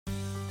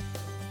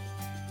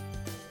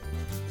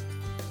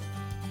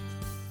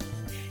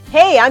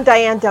Hey, I'm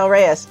Diane Del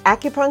Reyes,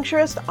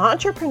 acupuncturist,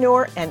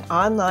 entrepreneur, and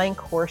online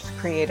course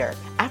creator.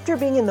 After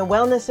being in the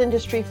wellness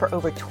industry for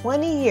over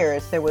 20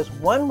 years, there was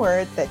one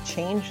word that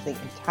changed the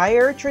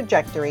entire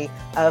trajectory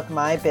of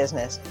my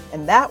business.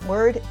 And that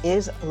word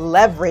is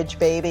leverage,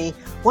 baby.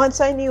 Once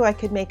I knew I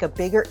could make a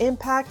bigger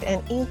impact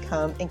and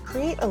income and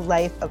create a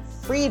life of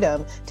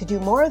freedom to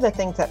do more of the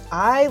things that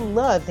I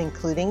loved,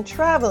 including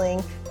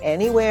traveling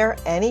anywhere,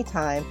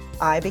 anytime,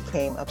 I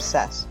became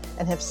obsessed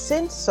and have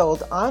since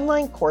sold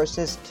online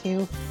courses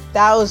to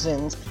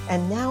thousands.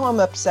 And now I'm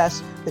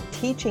obsessed with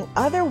teaching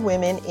other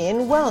women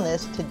in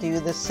wellness to do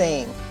the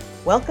same.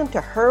 Welcome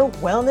to Her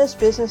Wellness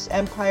Business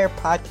Empire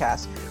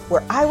podcast,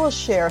 where I will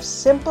share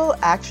simple,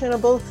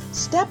 actionable,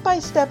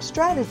 step-by-step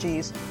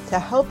strategies to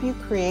help you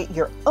create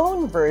your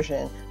own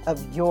version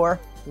of your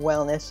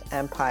wellness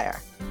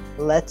empire.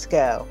 Let's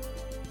go.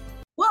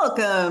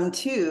 Welcome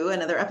to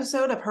another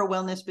episode of Her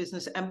Wellness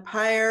Business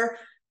Empire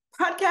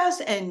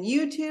podcast and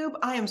YouTube.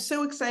 I am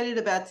so excited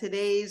about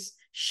today's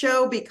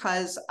show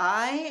because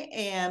I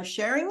am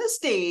sharing the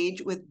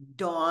stage with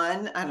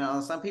Dawn. I don't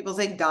know, some people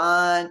say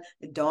Dawn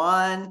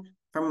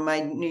from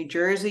my New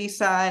Jersey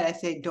side. I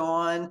say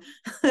Dawn,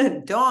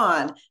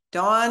 Dawn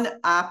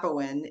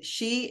Apowin.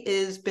 She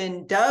has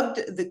been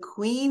dubbed the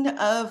Queen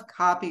of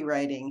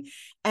Copywriting.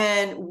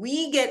 And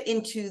we get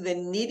into the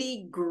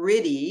nitty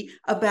gritty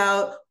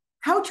about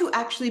how to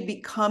actually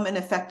become an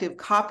effective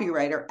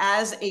copywriter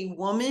as a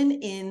woman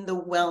in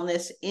the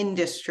wellness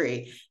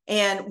industry.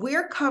 And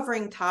we're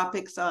covering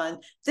topics on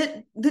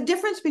the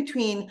difference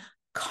between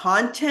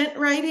content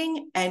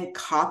writing and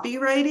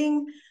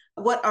copywriting,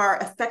 what are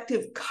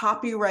effective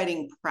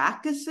copywriting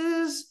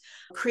practices,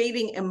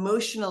 creating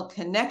emotional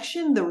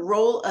connection, the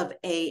role of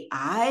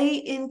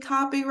AI in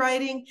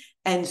copywriting,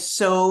 and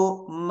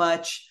so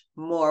much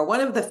more.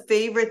 One of the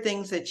favorite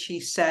things that she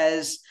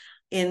says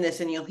in this,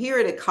 and you'll hear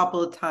it a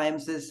couple of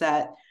times, is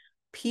that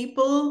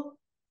people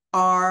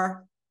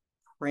are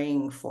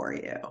praying for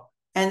you.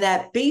 And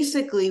that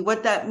basically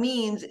what that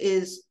means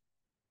is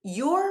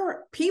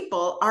your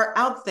people are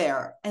out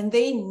there and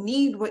they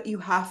need what you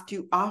have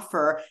to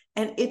offer.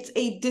 And it's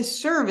a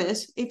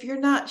disservice if you're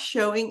not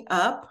showing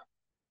up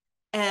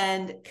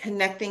and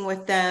connecting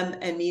with them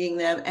and meeting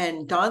them.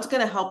 And Dawn's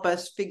going to help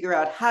us figure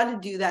out how to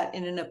do that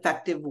in an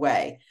effective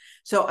way.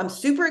 So I'm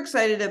super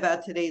excited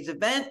about today's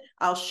event.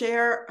 I'll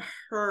share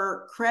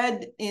her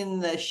cred in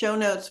the show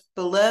notes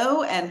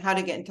below and how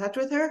to get in touch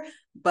with her.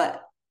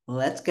 But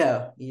let's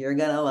go. You're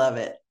going to love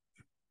it.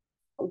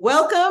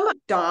 Welcome,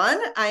 Dawn.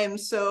 I am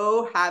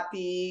so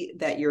happy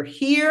that you're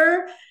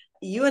here.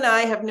 You and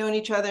I have known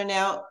each other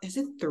now, is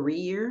it 3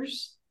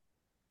 years?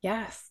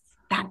 Yes.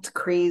 That's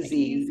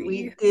crazy.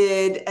 We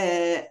did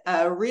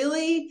a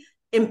really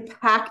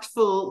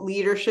impactful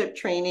leadership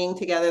training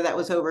together that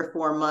was over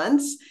 4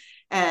 months.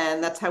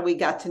 And that's how we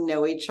got to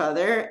know each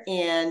other.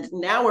 And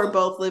now we're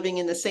both living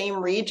in the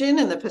same region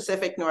in the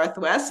Pacific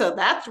Northwest. So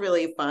that's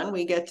really fun.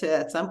 We get to,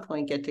 at some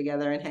point, get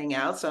together and hang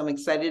out. So I'm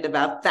excited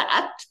about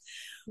that.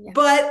 Yeah.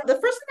 But the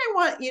first thing I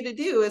want you to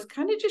do is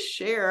kind of just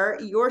share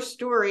your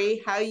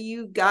story, how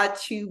you got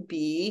to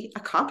be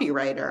a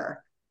copywriter.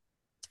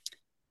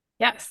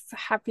 Yes,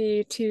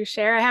 happy to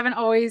share. I haven't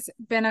always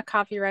been a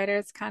copywriter.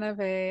 It's kind of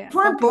a... You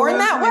weren't born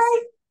that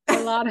way?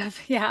 A lot of,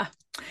 yeah.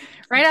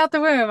 Right out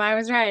the womb, I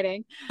was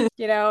writing.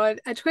 A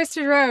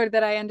twisted road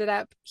that I ended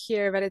up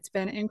here, but it's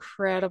been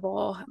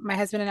incredible. My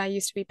husband and I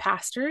used to be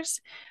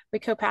pastors. We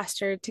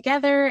co-pastored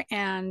together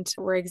and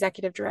we're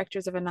executive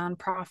directors of a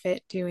nonprofit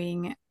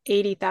doing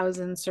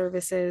 80,000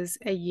 services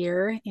a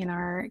year in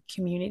our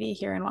community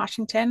here in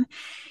Washington.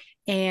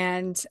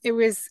 And it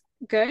was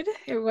good.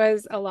 It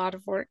was a lot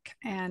of work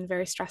and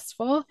very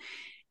stressful.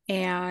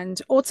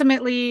 And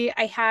ultimately,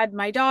 I had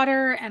my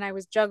daughter and I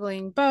was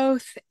juggling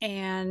both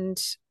and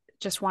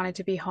just wanted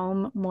to be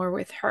home more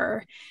with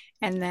her.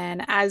 And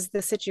then as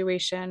the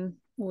situation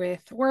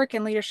with work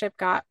and leadership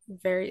got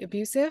very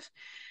abusive,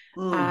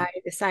 I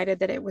decided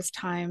that it was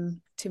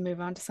time to move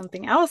on to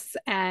something else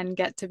and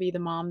get to be the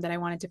mom that I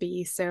wanted to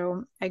be.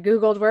 So I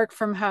Googled work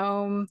from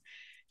home,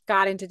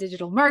 got into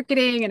digital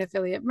marketing and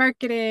affiliate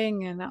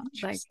marketing, and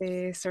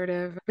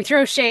we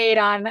throw shade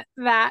on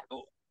that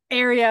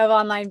area of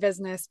online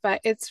business, but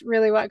it's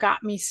really what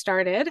got me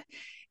started.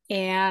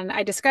 And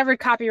I discovered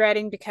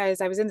copywriting because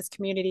I was in this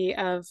community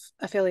of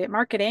affiliate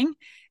marketing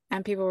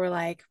and people were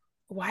like,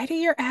 why do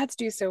your ads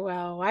do so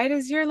well? Why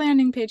does your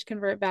landing page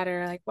convert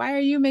better? Like, why are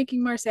you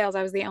making more sales?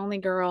 I was the only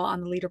girl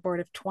on the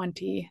leaderboard of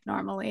 20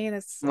 normally. It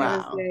was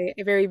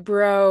a very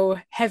bro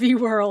heavy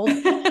world.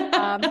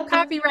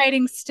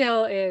 Copywriting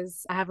still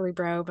is heavily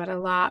bro, but a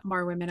lot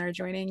more women are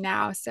joining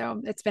now.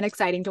 So it's been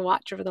exciting to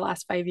watch over the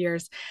last 5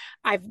 years.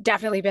 I've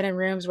definitely been in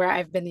rooms where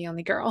I've been the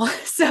only girl.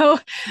 So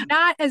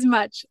not as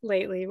much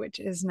lately, which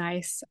is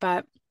nice.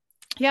 But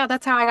yeah,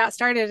 that's how I got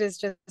started, is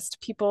just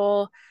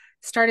people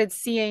started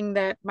seeing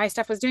that my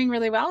stuff was doing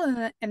really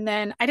well. And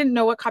then I didn't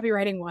know what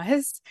copywriting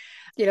was.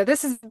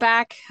 This is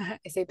back, I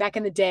say back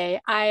in the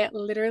day, I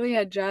literally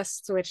had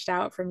just switched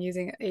out from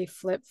using a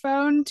flip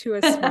phone to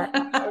a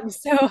smartphone.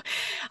 So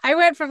I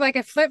went from like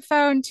a flip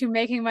phone to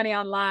making money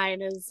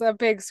online is a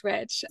big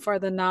switch for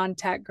the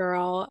non-tech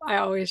girl. I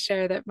always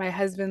share that my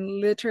husband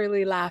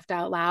literally laughed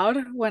out loud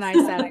when I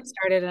said I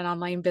started an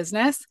online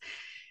business.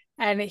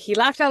 And he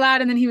laughed out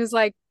loud and then he was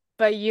like,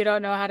 but you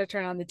don't know how to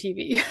turn on the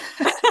TV.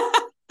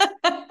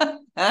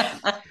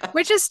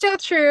 Which is still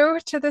true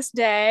to this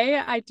day.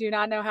 I do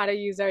not know how to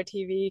use our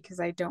TV because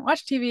I don't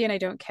watch TV and I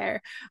don't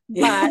care.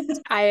 But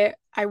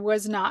I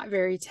was not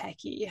very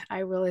techy.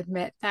 I will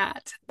admit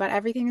that. But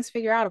everything is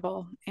figure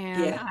outable.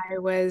 And Yeah.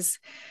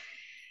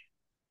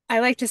 I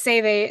like to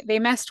say they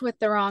messed with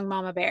the wrong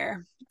mama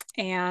bear.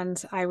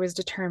 And I was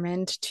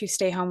determined to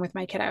stay home with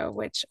my kiddo,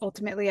 which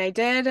ultimately I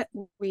did.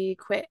 We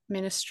quit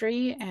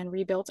ministry and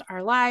rebuilt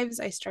our lives.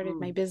 I started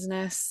my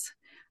business.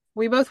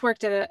 We both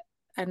worked at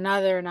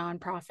another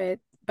nonprofit,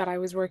 but I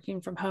was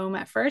working from home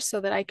at first so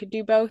that I could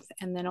do both.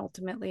 And then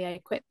ultimately I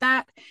quit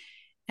that.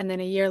 And then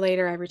a year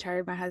later, I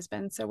retired my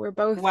husband. So we're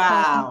both home.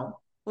 Wow.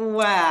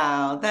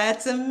 Wow.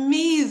 That's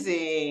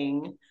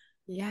amazing. I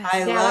Yes.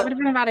 Yeah, that love would have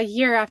been about a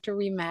year after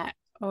we met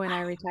when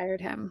I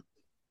retired him.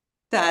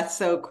 that's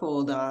so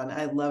cool, Dawn.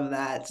 I love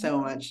that so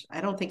much. I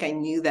don't think I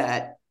knew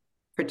that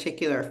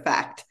particular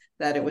fact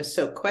that it was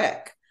so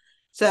quick.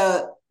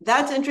 So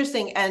that's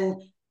interesting. And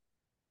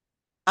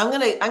I'm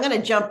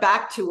gonna jump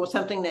back to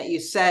something that you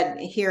said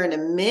here in a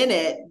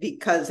minute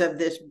because of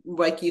this,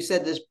 like you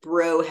said, this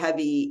bro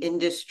heavy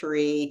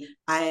industry.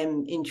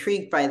 I'm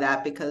intrigued by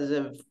that because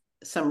of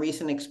some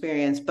recent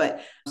experience.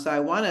 But so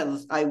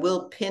I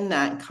will pin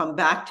that and come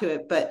back to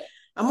it. But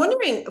I'm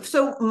wondering,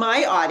 so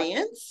my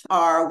audience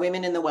are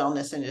women in the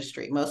wellness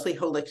industry, mostly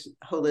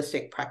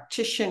holistic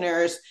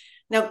practitioners.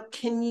 Now,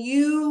 can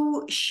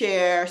you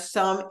share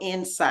some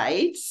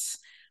insights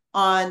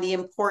on the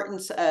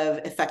importance of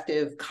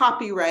effective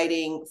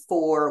copywriting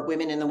for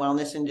women in the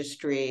wellness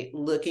industry?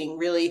 Looking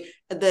really,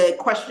 the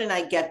question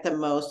I get the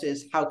most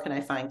is how can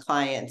I find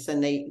clients?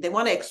 And they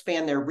want to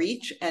expand their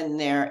reach and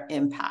their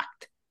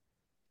impact.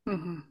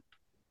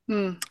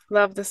 Mm-hmm.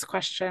 Love this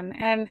question.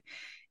 And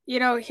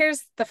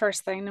here's the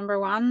first thing. Number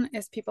one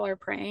is people are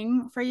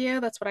praying for you.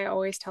 That's what I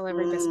always tell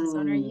every business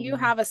owner. You Mm.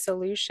 have a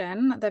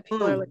solution that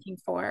people are Mm. looking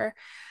for.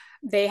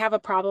 They have a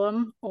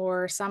problem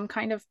or some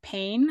kind of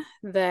pain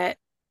that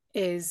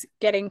is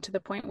getting to the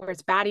point where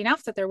it's bad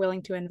enough that they're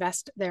willing to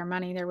invest their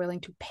money. They're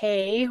willing to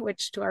pay,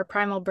 which to our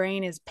primal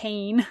brain is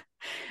pain.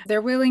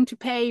 They're willing to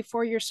pay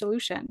for your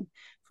solution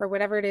for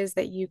whatever it is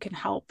that you can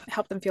help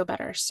them feel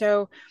better.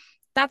 So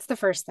that's the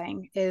first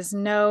thing is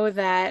know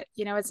that,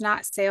 it's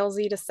not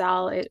salesy to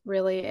sell. It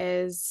really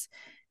is,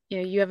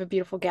 you have a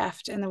beautiful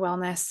gift in the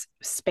wellness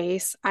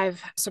space.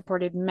 I've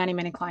supported many,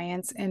 many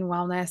clients in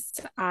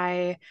wellness.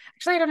 I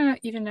don't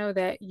even know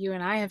that you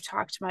and I have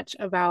talked much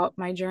about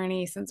my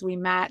journey since we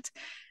met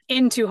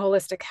into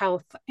holistic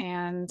health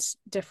and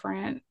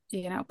different,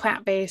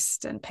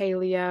 plant-based and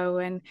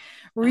paleo and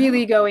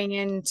really Oh, going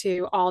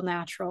into all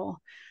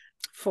natural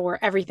for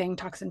everything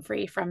toxin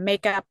free, from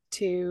makeup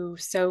to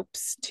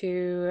soaps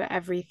to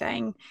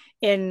everything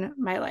in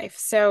my life.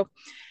 So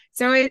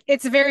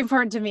it's very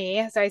important to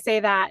me. So I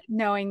say that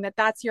knowing that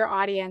that's your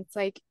audience.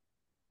 Like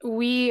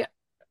we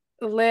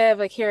live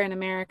like here in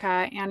America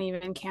and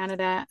even in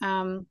Canada.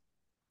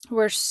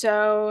 We're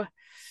so,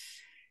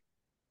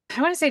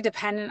 I want to say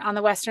dependent on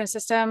the Western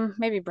system,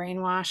 maybe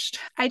brainwashed.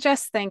 I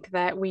just think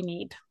that we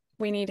need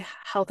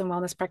health and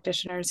wellness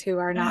practitioners who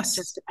are not just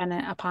yes.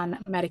 dependent upon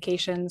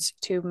medications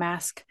to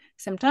mask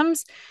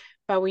symptoms,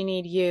 but we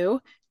need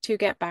you to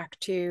get back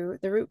to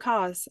the root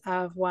cause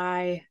of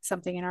why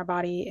something in our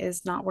body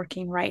is not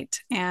working right.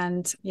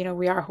 And,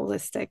 we are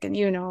holistic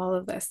and all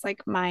of this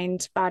like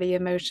mind, body,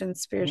 emotion, Yeah.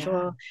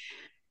 spiritual.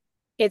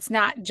 It's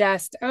not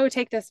just, oh,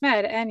 take this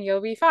med and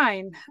you'll be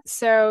fine.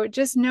 So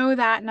just know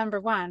that number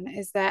one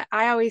is that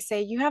I always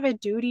say you have a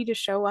duty to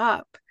show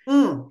up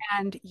Mm.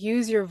 and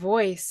use your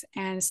voice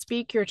and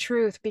speak your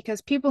truth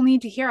because people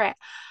need to hear it.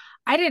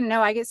 I didn't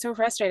know. I get so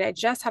frustrated. I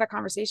just had a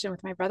conversation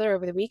with my brother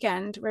over the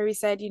weekend where we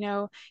said, you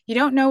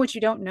don't know what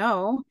you don't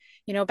know.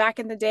 Back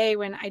in the day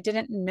when I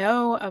didn't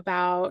know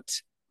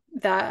about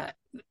the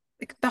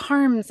the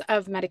harms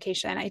of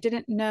medication. I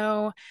didn't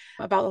know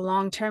about the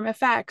long-term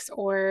effects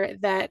or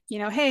that,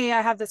 hey,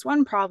 I have this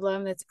one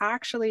problem that's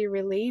actually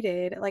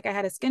related. Like I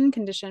had a skin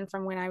condition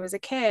from when I was a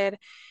kid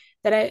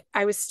that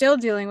I was still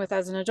dealing with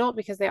as an adult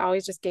because they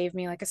always just gave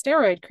me like a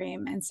steroid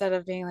cream instead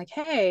of being like,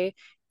 hey,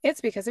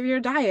 it's because of your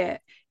diet.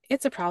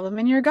 It's a problem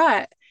in your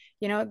gut.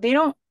 They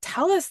don't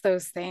tell us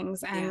those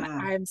things. And Yeah.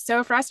 I'm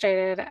so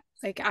frustrated.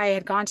 Like I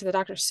had gone to the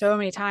doctor so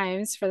many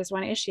times for this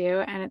one issue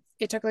and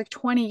it took like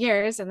 20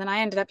 years. And then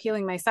I ended up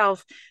healing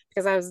myself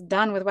because I was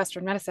done with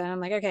Western medicine. I'm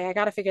like, okay, I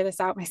got to figure this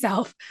out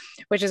myself,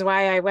 which is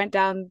why I went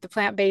down the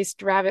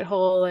plant-based rabbit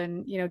hole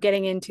and,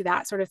 getting into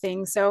that sort of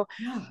thing. So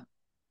Yeah.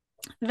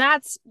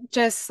 that's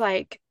just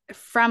like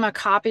from a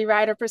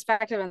copywriter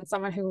perspective and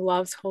someone who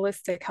loves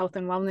holistic health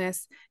and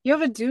wellness, you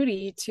have a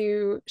duty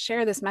to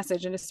share this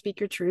message and to speak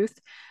your truth,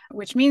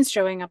 which means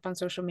showing up on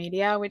social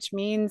media, which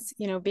means,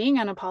 being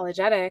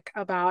unapologetic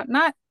about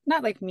not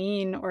like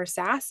mean or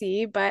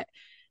sassy, but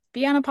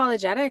be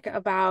unapologetic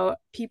about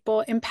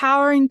people,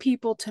 empowering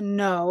people to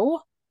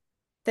know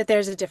that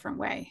there's a different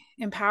way,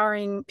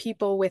 empowering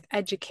people with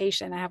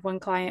education. I have one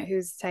client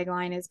whose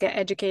tagline is get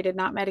educated,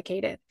 not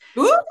medicated.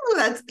 Ooh,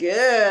 that's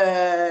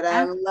good.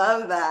 I Yeah.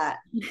 love that.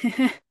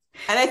 And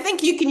I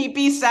think you can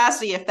be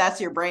sassy if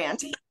that's your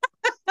brand.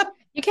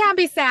 You can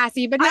be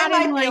sassy, but I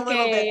not in might be a like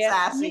little bit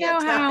sassy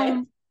at how,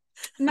 times.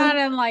 not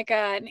in like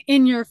an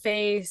in your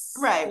face,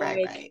 Right, right,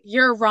 like right.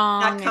 you're Not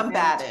wrong. And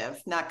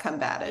combative, not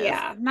combative.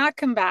 yeah, not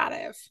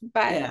combative,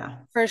 but Yeah.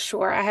 for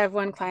sure. I have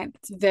one client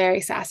that's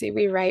very sassy.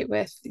 We write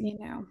with,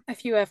 a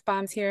few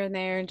F-bombs here and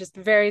there and just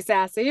very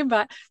sassy,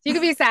 but you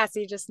can be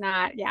sassy, just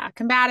not, yeah,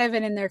 combative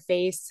and in their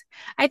face.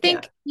 I Yeah.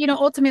 think,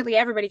 ultimately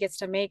everybody gets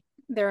to make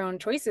their own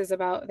choices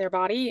about their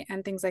body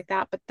and things like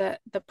that. But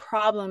the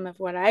problem of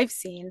what I've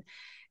seen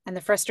and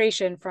the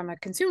frustration from a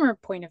consumer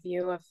point of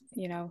view of,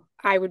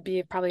 I would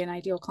be probably an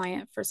ideal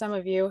client for some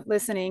of you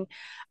listening,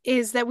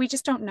 is that we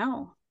just don't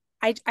know.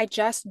 I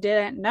just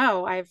didn't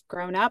know. I've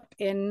grown up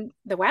in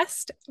the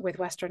West with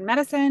Western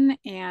medicine,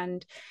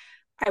 and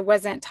I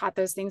wasn't taught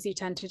those things. You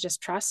tend to just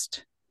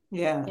trust,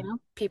 Yeah.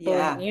 people in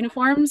Yeah.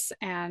 uniforms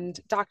and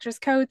doctor's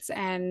coats,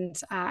 and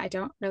I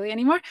don't really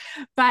anymore.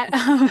 But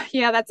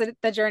yeah, that's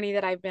the journey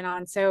that I've been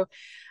on. So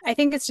I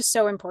think it's just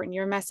so important.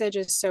 Your message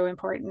is so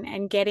important,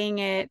 and getting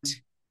it,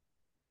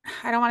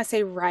 I don't want to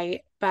say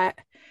right, but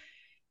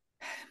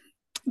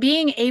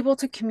being able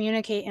to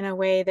communicate in a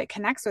way that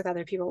connects with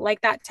other people,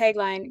 like that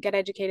tagline, get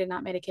educated,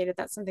 not medicated.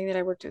 That's something that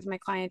I worked with my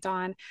client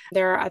on.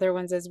 There are other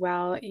ones as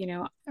well.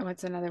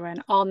 What's another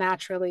one? All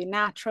naturally,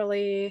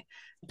 naturally.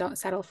 Don't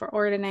settle for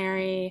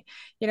ordinary.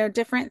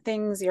 Different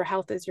things. Your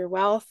health is your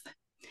wealth.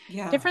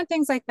 Yeah. Different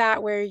things like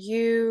that, where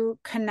you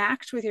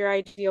connect with your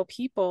ideal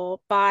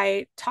people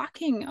by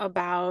talking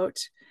about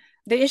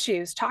the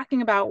issues,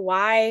 talking about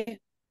why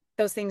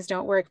those things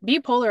don't work. Be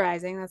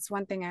polarizing. That's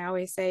one thing I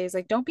always say is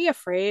like, don't be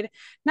afraid,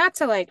 not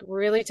to like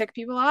really tick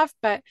people off,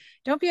 but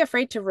don't be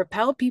afraid to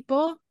repel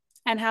people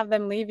and have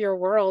them leave your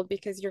world,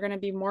 because you're going to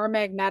be more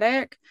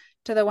magnetic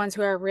to the ones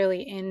who are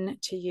really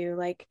into you.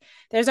 Like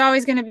there's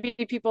always going to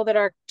be people that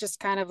are just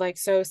kind of like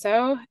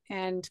so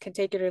and can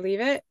take it or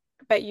leave it.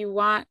 But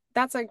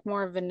that's like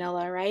more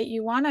vanilla, right?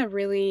 You want to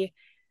really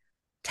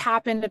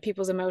tap into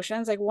people's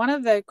emotions. Like one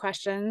of the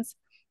questions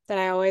that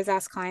I always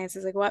ask clients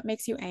is like, what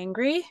makes you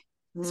angry?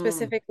 Mm,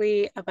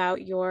 Specifically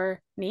about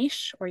your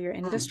niche or your mm,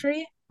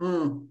 industry?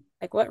 mm.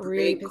 Like what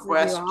really Great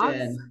pisses you off?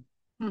 question.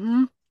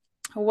 Mm-hmm.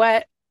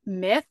 What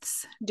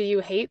myths do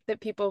you hate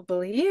that people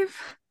believe?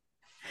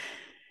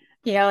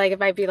 Like it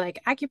might be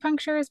like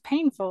acupuncture is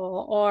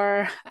painful,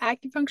 or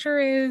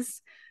acupuncture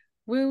is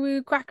woo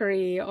woo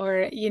quackery,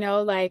 or,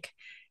 like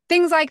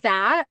things like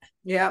that,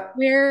 Yep.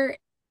 where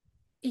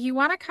you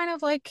want to kind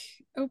of like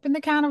open the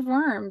can of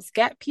worms,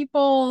 get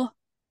people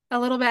a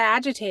little bit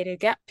agitated,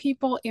 get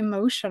people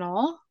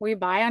emotional. We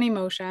buy on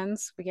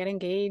emotions, we get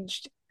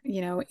engaged,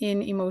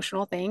 in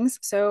emotional things.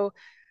 So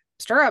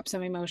stir up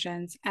some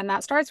emotions. And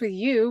that starts with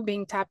you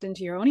being tapped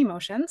into your own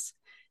emotions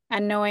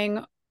and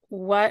knowing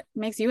what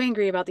makes you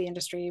angry about the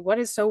industry, what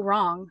is so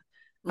wrong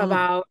Mm,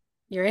 about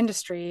your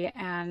industry,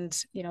 and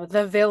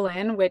the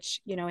villain,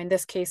 which in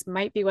this case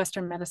might be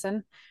Western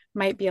medicine,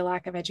 might be a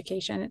lack of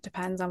education. It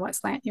depends on what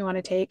slant you want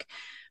to take,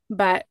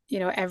 but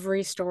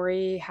every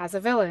story has a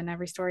villain,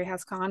 every story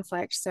has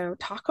conflict, so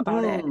talk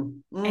about it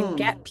mm, and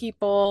get mm.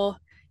 people.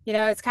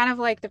 It's kind of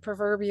like the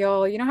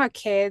proverbial, how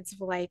kids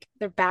like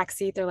their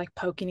backseat, they're like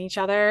poking each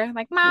other,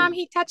 like, Mom,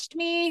 he touched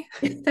me.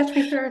 Touch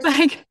me first.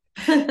 Like,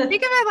 think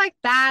of it like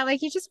that.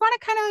 Like, you just want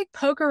to kind of like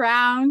poke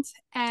around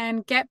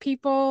and get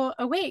people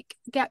awake,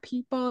 get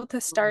people to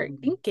start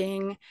Mm,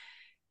 thinking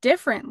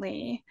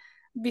differently,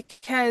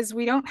 because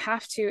we don't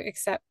have to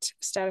accept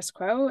status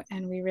quo,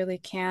 and we really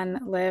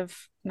can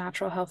live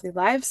natural, healthy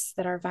lives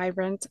that are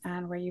vibrant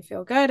and where you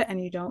feel good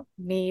and you don't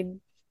need,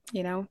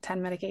 10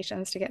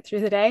 medications to get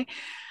through the day,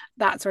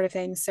 that sort of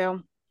thing.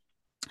 So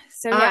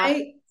yeah.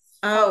 I,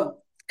 oh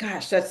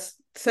gosh, that's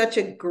such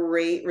a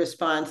great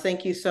response.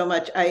 Thank you so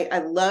much. I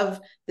love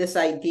this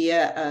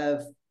idea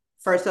of,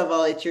 first of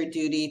all, it's your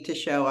duty to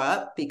show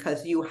up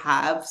because you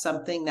have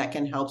something that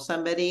can help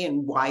somebody.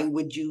 And why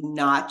would you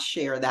not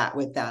share that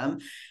with them?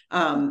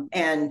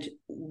 And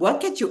what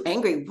gets you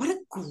angry? What a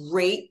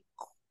great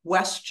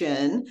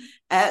question.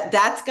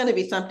 That's going to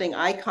be something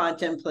I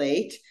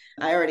contemplate.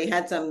 I already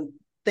had some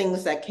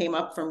things that came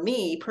up for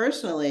me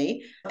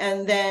personally.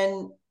 And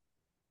then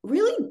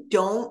really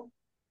don't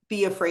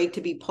be afraid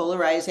to be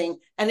polarizing.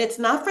 And it's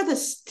not for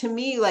this, to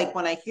me, like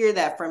when I hear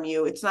that from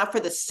you, it's not for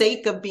the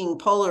sake of being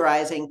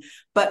polarizing,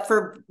 but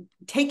for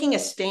taking a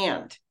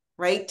stand,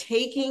 right?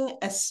 Taking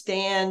a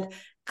stand,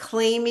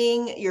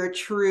 claiming your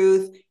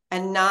truth,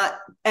 and not,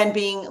 and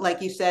being,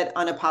 like you said,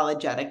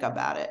 unapologetic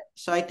about it.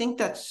 So I think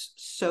that's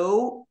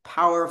so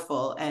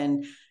powerful.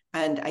 And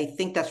And I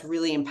think that's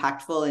really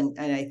impactful. And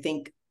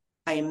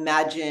I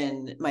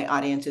imagine my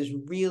audience is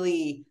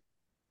really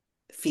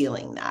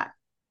feeling that.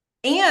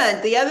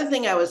 And the other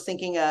thing I was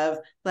thinking of,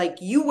 like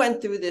you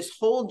went through this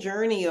whole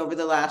journey over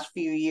the last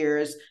few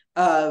years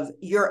of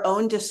your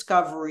own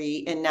discovery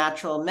in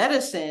natural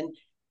medicine.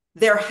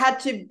 There had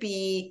to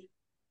be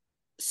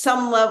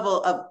some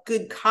level of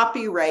good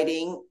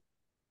copywriting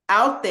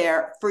out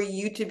there for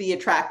you to be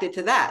attracted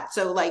to that.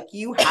 So like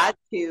you had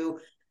to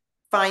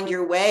find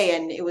your way,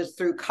 and it was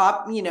through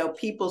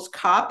people's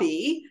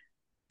copy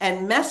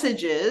and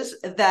messages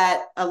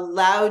that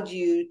allowed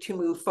you to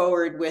move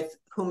forward with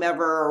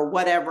whomever or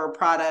whatever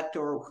product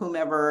or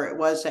whomever it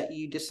was that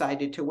you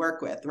decided to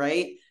work with,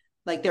 right?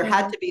 Like there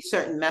had to be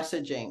certain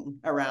messaging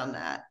around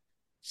that.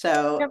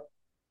 So Yep.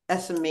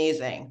 that's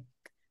amazing.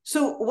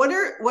 So what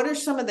are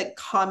some of the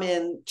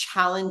common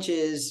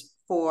challenges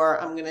for,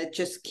 I'm going to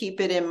just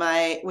keep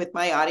it with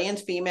my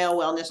audience, female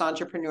wellness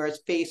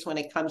entrepreneurs face when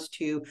it comes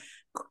to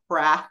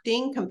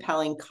crafting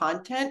compelling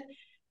content?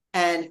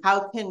 And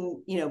how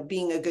can,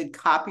 being a good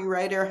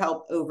copywriter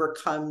help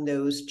overcome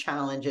those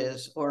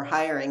challenges, or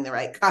hiring the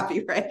right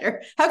copywriter?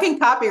 How can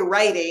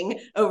copywriting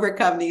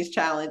overcome these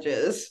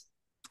challenges?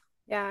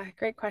 Yeah,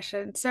 great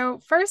question.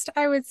 So first,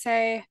 I would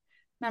say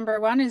number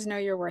one is know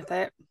you're worth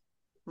it.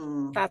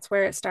 That's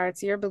where it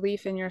starts. Your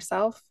belief in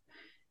yourself,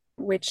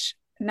 which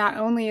not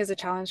only is a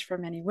challenge for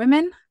many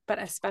women, but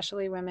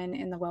especially women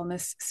in the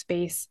wellness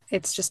space.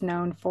 It's just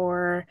known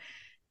for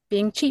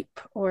being cheap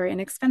or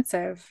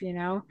inexpensive,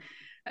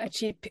 a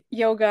cheap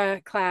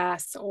yoga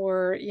class,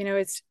 or,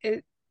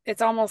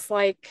 it's almost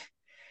like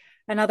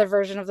another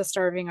version of the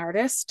starving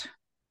artist.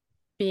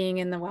 Being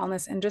in the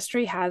wellness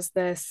industry has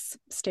this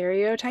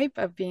stereotype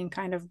of being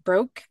kind of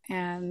broke.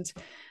 And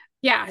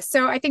yeah,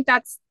 so I think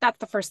that's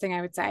the first thing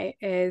I would say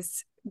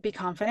is be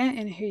confident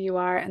in who you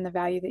are and the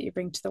value that you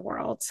bring to the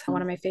world.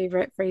 One of my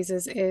favorite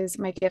phrases is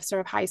my gifts are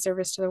of high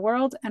service to the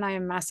world and I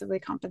am massively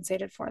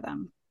compensated for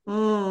them.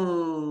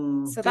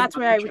 So Good that's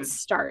where I would mantra.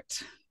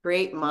 start.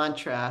 Great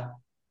mantra.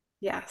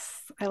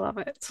 Yes, I love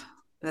it.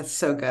 That's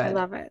so I good.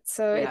 love it.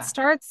 So it Yeah.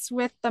 starts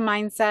with the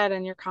mindset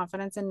and your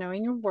confidence and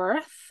knowing your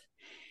worth.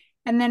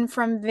 And then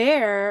from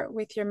there,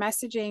 with your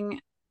messaging,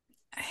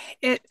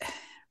 it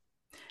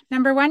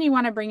number one, you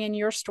want to bring in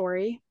your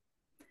story.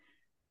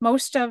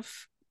 Most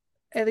of,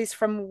 at least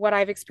from what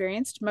I've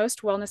experienced,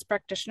 most wellness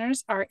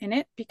practitioners are in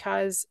it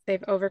because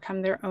they've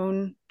overcome their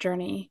own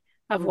journey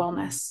of Mm-hmm.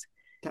 wellness.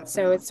 So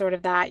Definitely. it's sort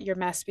of that your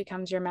mess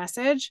becomes your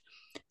message.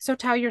 So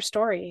tell your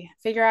story,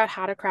 figure out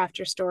how to craft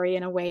your story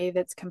in a way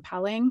that's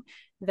compelling,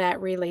 that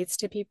relates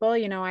to people.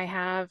 I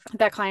have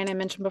that client I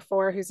mentioned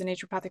before who's a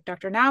naturopathic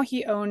doctor now.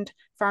 He owned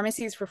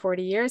pharmacies for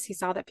 40 years. He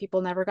saw that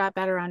people never got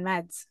better on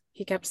meds.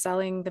 He kept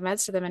selling the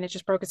meds to them and it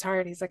just broke his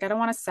heart. He's like, I don't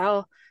want to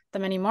sell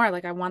them anymore.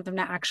 Like, I want them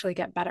to actually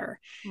get better.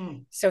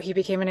 Mm. So he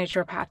became a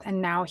naturopath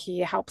and now he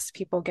helps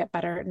people get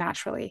better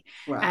naturally.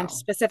 And Wow.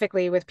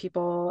 specifically with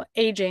people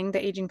aging,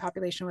 the aging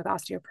population with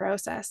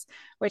osteoporosis,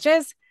 which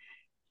is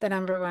the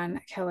number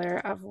one killer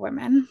of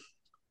women.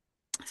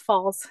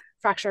 Falls,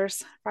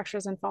 fractures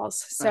and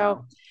falls.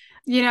 So,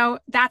 Wow.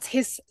 that's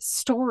his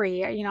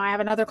story. I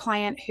have another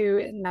client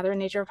another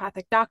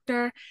naturopathic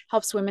doctor,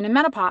 helps women in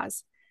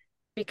menopause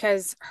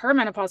because her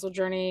menopausal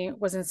journey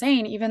was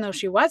insane. Even though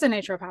she was a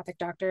naturopathic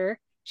doctor,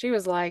 she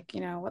was like,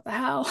 what the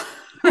hell?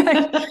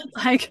 Right?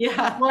 Like,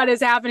 Yeah. what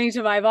is happening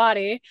to my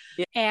body?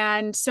 Yeah.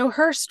 And so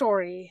her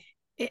story,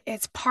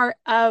 it's part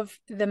of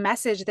the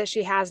message that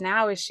she has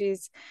now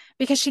is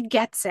because she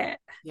gets it,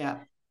 Yeah.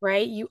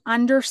 right? You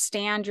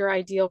understand your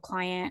ideal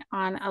client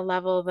on a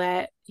level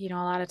that, a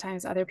lot of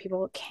times other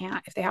people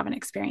can't if they haven't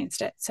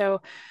experienced it.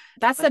 So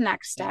that's the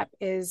next step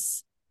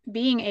is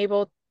being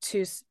able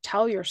to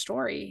tell your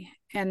story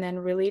and then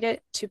relate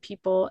it to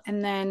people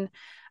and then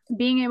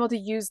being able to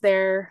use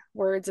their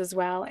words as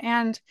well.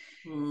 And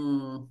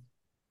Mm.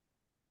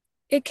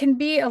 it can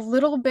be a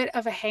little bit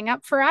of a hang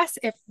up for us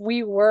if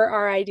we were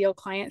our ideal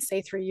client,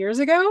 say 3 years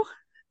ago,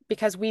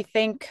 because we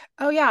think,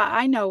 oh, yeah,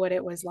 I know what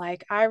it was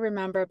like. I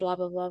remember blah,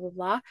 blah, blah, blah,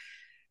 blah.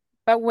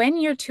 But when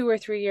you're 2 or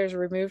 3 years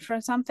removed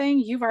from something,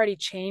 you've already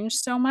changed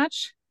so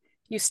much.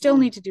 You still Mm.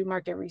 need to do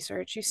market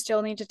research. You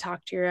still need to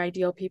talk to your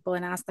ideal people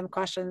and ask them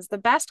questions. The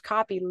best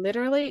copy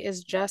literally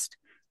is just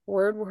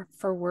word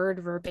for word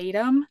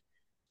verbatim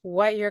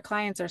what your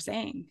clients are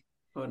saying.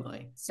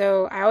 Totally.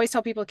 So I always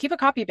tell people keep a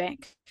copy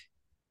bank.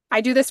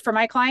 I do this for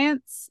my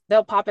clients.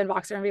 They'll pop in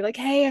Voxer and be like,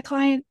 hey, a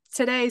client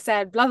today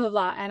said blah, blah,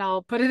 blah. And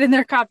I'll put it in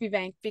their copy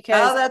bank Oh,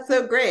 because, that's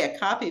so great. A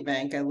copy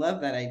bank. I love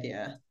that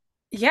idea.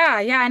 yeah,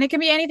 yeah. And it can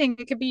be anything.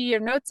 It could be your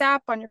notes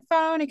app on your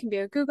phone. It can be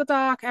a Google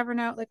Doc,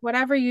 Evernote, like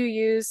whatever you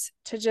use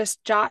to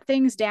just jot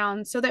things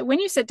down so that when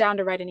you sit down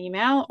to write an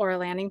email or a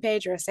landing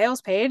page or a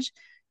sales page,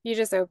 you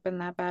just open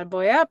that bad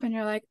boy up and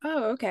you're like,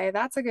 oh, okay,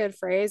 that's a good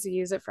phrase. You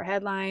use it for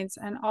headlines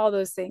and all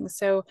those things.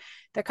 So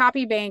the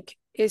copy bank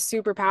is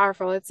super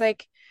powerful. It's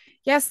like,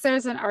 yes,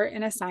 there's an art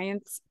and a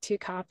science to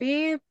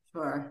copy,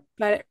 Sure.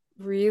 but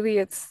really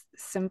it's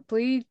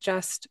simply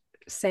just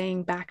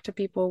saying back to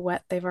people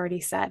what they've already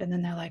said. And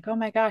then they're like, oh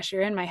my gosh,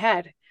 you're in my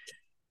head.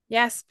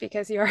 Yes,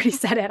 because you already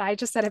said it. I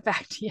just said it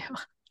back to you.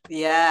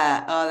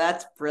 Yeah. Oh,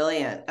 that's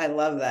brilliant. I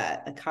love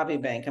that. A copy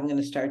bank. I'm going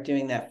to start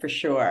doing that for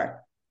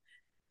sure.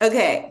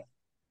 Okay.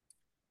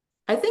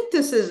 I think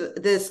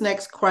this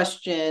next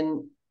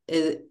question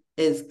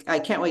is I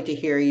can't wait to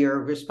hear your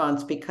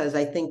response because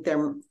I think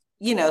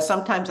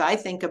sometimes I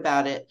think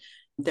about it,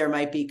 there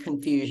might be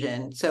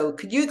confusion. So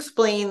could you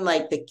explain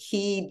like the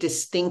key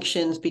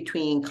distinctions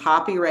between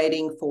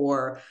copywriting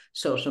for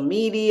social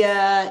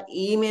media,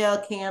 email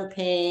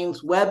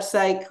campaigns,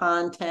 website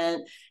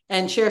content,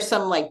 and share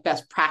some like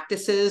best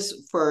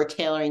practices for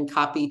tailoring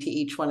copy to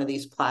each one of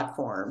these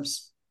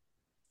platforms?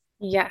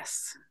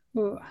 Yes.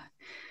 Ooh,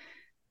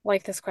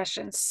 like this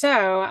question.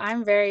 So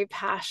I'm very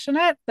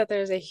passionate that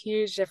there's a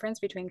huge difference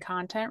between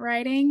content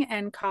writing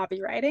and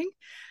copywriting.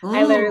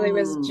 I literally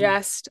was Mm,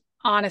 just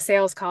on a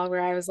sales call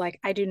where I was like,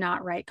 I do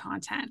not write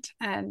content,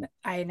 and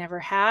I never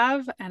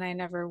have, and I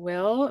never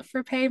will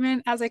for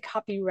payment as a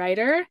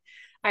copywriter.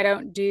 I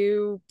don't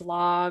do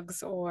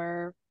blogs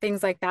or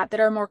things like that that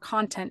are more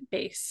content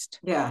based.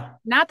 yeah.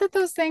 Not that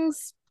those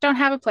things don't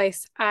have a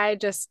place. I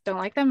just don't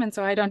like them. And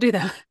so I don't do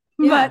them.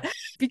 Yeah. But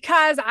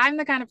because I'm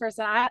the kind of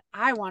person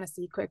I want to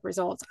see quick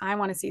results, I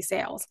want to see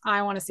sales,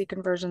 I want to see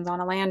conversions on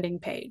a landing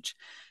page.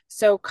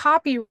 So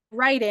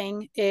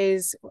copywriting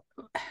is,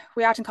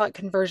 we often call it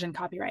conversion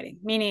copywriting,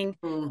 meaning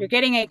you're Mm,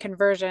 getting a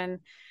conversion,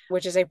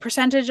 which is a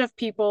percentage of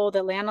people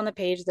that land on the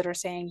page that are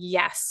saying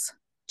yes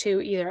to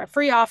either a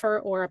free offer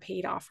or a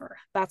paid offer.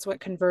 That's what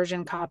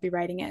conversion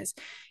copywriting is.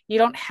 You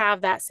don't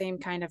have that same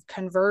kind of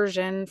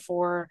conversion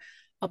for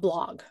a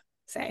blog,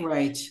 say,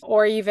 right.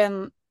 or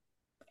even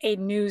a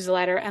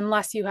newsletter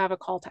unless you have a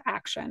call to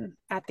action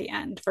at the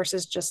end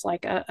versus just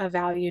like a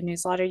value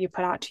newsletter you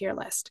put out to your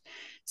list.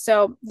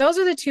 So those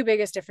are the two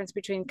biggest difference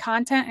between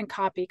content and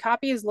copy.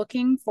 Copy is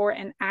looking for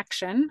an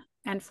action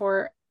and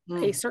for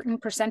a Mm, certain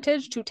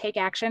percentage to take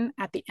action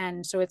at the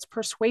end. So it's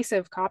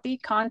persuasive copy.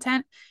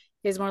 Content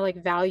is more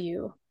like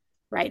value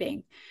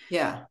writing.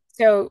 yeah.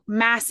 So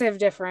massive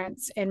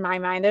difference in my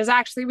mind. There's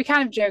actually, we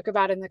kind of joke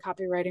about in the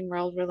copywriting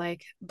world, we're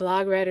like,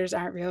 blog writers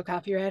aren't real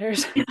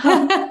copywriters.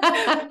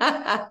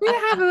 We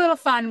have a little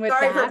fun with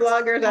Sorry for that.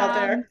 bloggers out Um,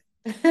 there.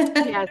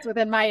 yes,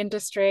 within my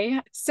industry.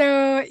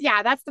 So,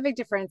 yeah, that's the big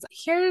difference.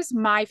 Here's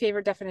my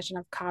favorite definition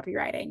of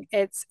copywriting: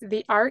 it's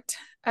the art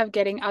of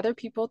getting other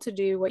people to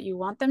do what you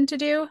want them to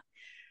do,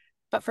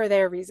 but for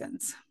their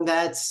reasons.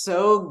 That's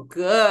so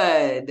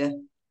good.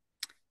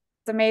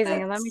 It's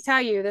amazing. And let me That's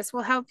tell you, this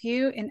will help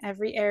you in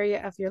every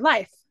area of your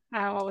life.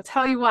 I will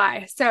tell you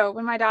why. So,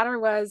 when my daughter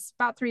was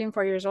about 3 and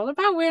 4 years old,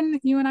 about when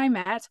you and I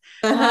met,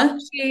 uh-huh.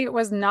 she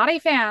was not a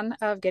fan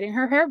of getting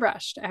her hair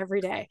brushed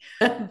every day.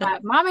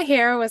 But Mama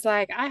Hair was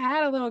like, I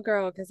had a little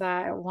girl because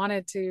I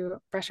wanted to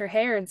brush her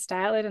hair and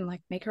style it and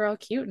like make her all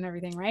cute and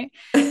everything, right?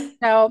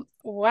 So,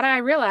 what I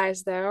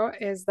realized though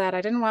is that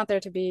I didn't want there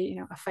to be,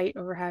 a fight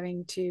over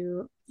having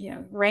to,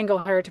 wrangle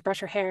her to brush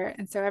her hair.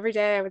 And so every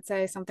day I would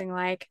say something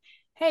like,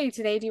 hey,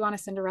 today, do you want a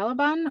Cinderella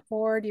bun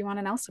or do you want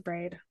an Elsa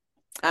braid?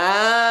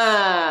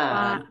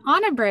 Ah.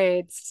 Anna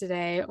braids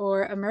today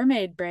or a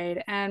mermaid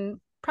braid. And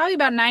probably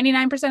about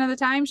 99% of the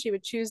time, she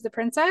would choose the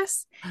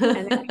princess and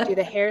then we do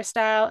the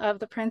hairstyle of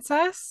the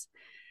princess.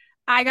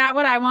 I got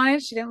what I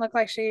wanted. She didn't look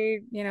like she,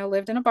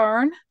 lived in a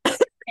barn.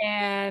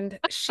 And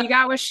she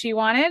got what she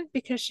wanted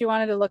because she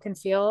wanted to look and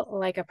feel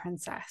like a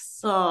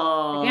princess.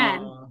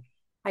 Again, Oh,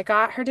 I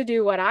got her to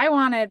do what I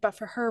wanted, but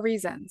for her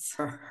reasons.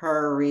 for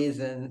her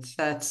reasons.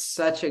 That's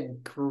such a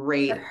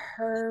For great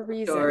her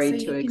reasons. story So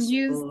to you can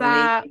use explain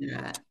that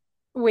that.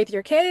 with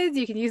your kids,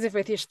 you can use it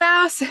with your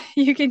spouse,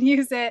 you can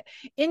use it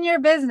in your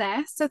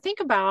business. So think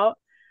about,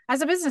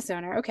 as a business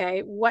owner,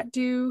 okay, what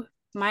do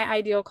my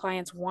ideal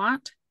clients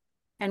want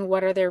and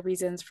what are their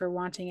reasons for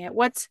wanting it?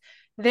 What's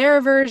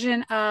their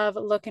version of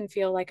look and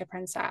feel like a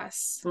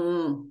princess?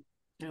 Mm,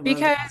 I love that.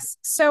 Because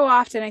so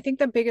often, I think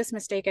the biggest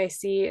mistake I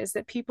see is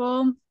that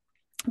people,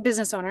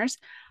 business owners,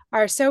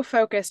 are so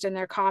focused in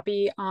their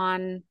copy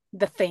on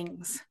the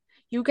things.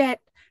 You get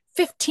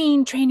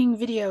 15 training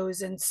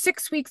videos and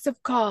 6 weeks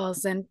of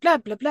calls and blah,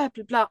 blah, blah,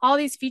 blah, blah, all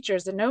these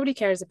features that nobody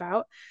cares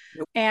about.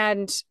 Nope.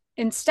 And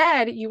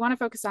instead, you want to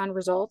focus on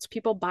results.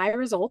 People buy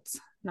results.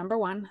 Number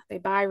one, they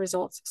buy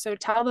results. So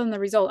tell them the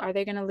result. Are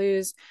they going to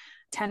lose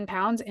 10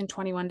 pounds in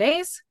 21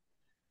 days?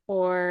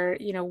 Or,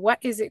 what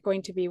is it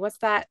going to be? What's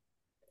that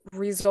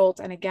result?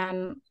 And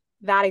again,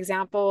 that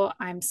example,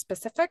 I'm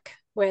specific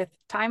with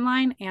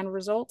timeline and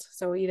result.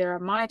 So either a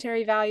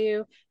monetary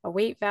value, a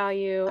weight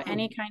value,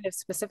 any Mm, kind of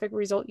specific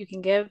result you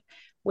can give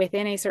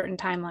within a certain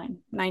timeline,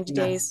 90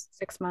 days, yes.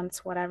 6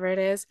 months, whatever it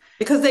is.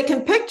 Because they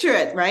can picture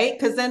it, right?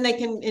 Because then they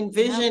can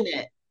Yep. envision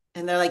it.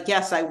 And they're like,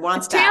 yes, I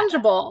It's want that.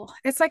 tangible.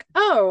 It's like,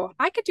 oh,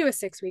 I could do a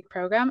 6 week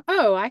program.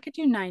 Oh, I could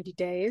do 90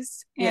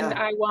 days and Yeah.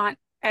 I want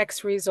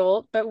X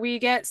result. But we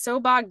get so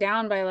bogged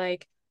down by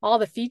like all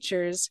the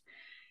features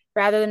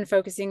rather than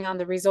focusing on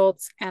the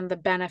results and the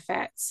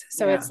benefits.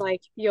 So Yeah. it's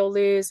like you'll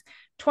lose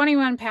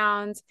 21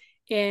 pounds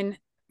in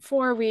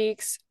 4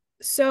 weeks.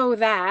 So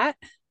that,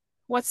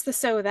 what's the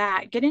so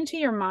that? Get into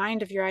your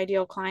mind of your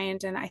ideal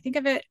client. And I think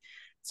of it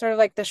sort of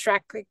like the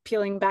Shrek, like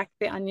peeling back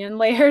the onion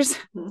layers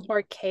Mhm.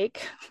 or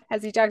cake,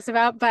 as he talks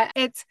about. But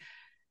it's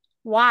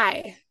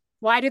why?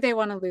 Why do they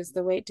want to lose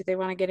the weight? Do they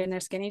want to get in their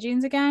skinny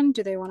jeans again?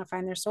 Do they want to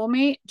find their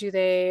soulmate? Do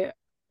they,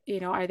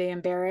 are they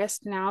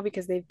embarrassed now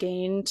because they've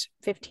gained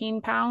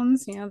 15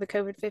 pounds, the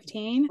COVID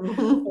 15?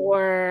 Mhm.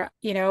 Or,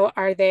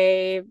 are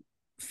they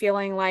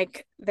feeling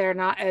like they're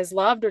not as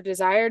loved or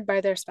desired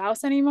by their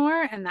spouse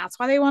anymore? And that's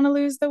why they want to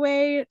lose the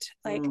weight.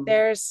 Like Mm.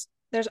 there's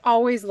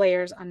always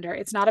layers under.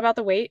 It's not about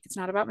the weight. It's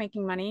not about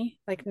making money.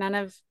 Like none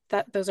of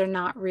that, those are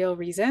not real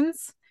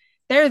reasons.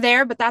 They're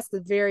there, but that's the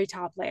very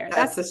top layer.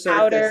 That's That's the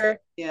surface.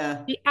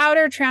 Yeah. the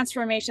outer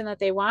transformation that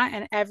they want.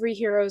 And every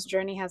hero's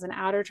journey has an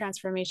outer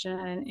transformation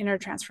and an inner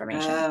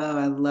transformation. Oh,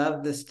 I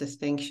love this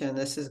distinction.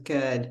 This is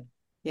good.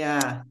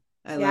 Yeah,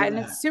 I Yeah. love And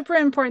that. it's super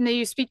important that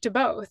you speak to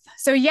both.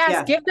 So, yes,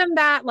 Yeah. give them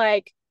that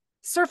like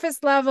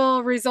surface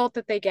level result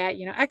that they get,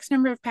 X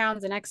number of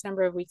pounds in X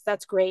number of weeks.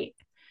 That's great.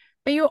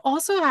 But you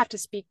also have to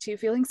speak to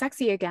feeling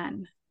sexy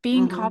again,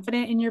 being Hmm.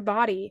 confident in your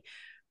body,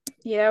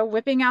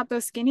 whipping out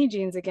those skinny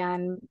jeans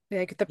again,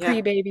 like the Yeah.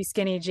 pre-baby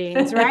skinny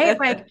jeans, right?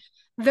 Like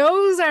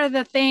those are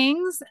the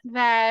things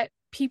that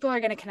people are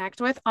going to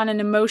connect with on an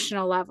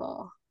emotional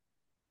level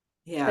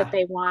that Yeah.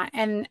 they want.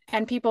 And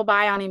people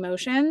buy on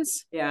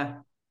emotions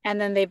Yeah.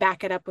 and then they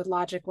back it up with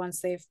logic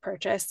once they've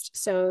purchased.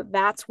 So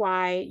that's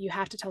why you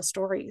have to tell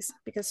stories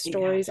because You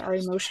gotta stories tell are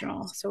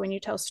emotional. stories. So when you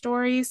tell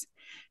stories,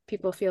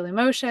 people feel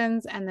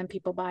emotions and then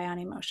people buy on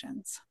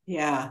emotions.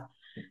 Yeah.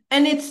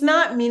 And it's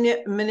not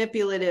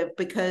manipulative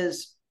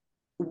because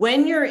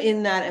when you're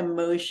in that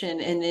emotion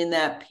and in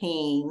that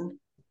pain,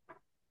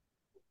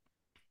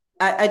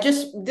 I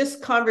just, this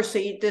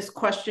conversation, this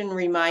question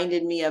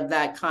reminded me of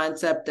that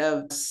concept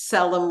of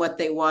sell them what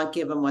they want,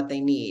 give them what they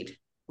need,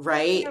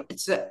 right?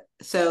 Yep.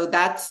 So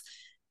that's,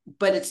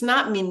 but it's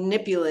not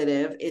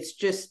manipulative. It's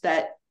just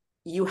that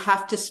you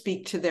have to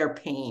speak to their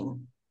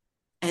pain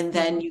and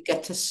then Mhm. you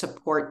get to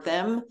support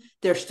them.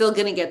 They're still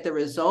going to get the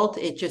result.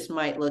 It just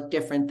might look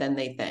different than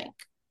they think,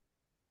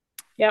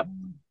 Yep.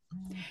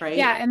 Yeah, right?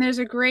 and there's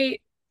a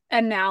great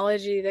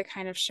analogy that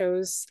kind of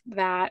shows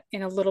that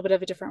in a little bit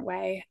of a different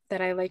way that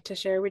I like to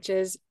share, which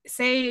is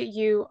say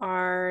you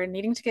are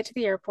needing to get to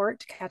the airport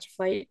to catch a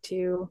flight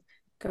to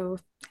go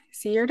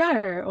see your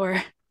daughter,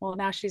 or well,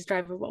 now she's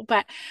drivable,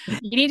 but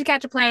you need to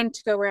catch a plane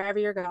to go wherever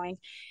you're going.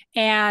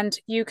 And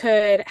you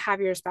could have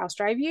your spouse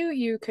drive you.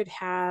 You could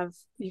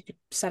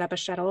set up a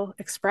shuttle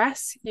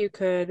express. You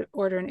could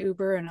order an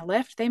Uber and a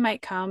Lyft. They might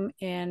come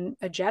in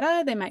a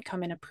Jetta. They might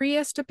come in a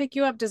Prius to pick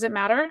you up. Does it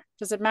matter?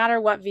 Does it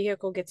matter what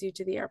vehicle gets you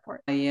to the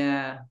airport?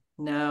 Yeah,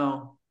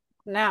 no,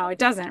 No, it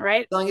doesn't,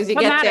 right? as long as you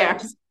What get there.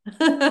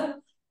 matters?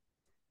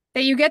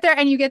 That you get there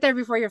and you get there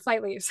before your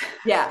flight leaves,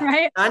 Yeah,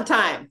 right? on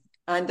time,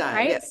 on time.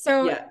 Yeah, Right.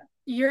 So yeah,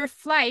 your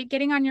flight,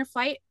 getting on your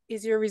flight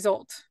is your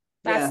result.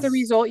 That's the yes,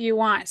 result you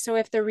want. So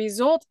if the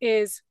result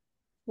is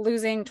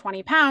losing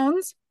 20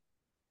 pounds,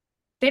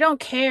 they don't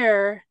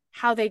care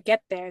how they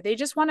get there. They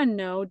just want to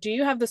know, do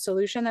you have the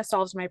solution that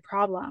solves my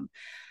problem?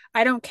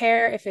 I don't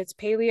care if it's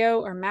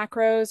paleo or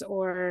macros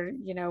or,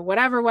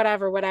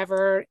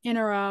 whatever,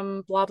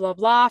 interim, blah, blah,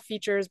 blah,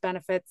 features,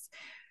 benefits.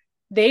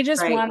 They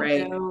just right, want to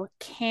right. know,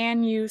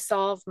 can you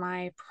solve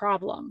my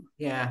problem?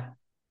 Yeah,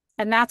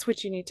 And that's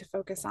what you need to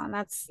focus on.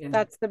 That's yeah,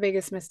 that's the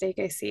biggest mistake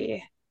I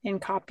see in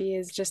copy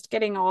is just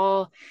getting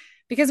all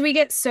because we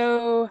get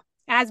so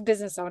as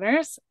business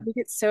owners, we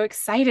get so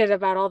excited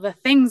about all the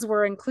things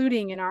we're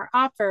including in our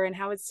offer and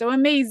how it's so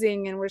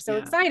amazing and we're so yeah,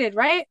 excited,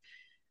 right?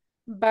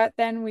 But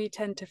then we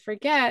tend to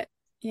forget,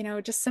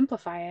 just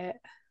simplify it.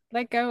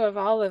 Let go of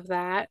all of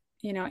that,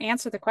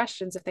 answer the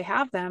questions if they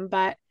have them,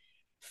 but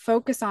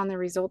focus on the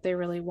result they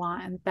really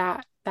want and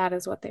that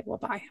is what they will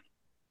buy.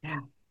 yeah.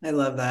 I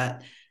love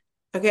that.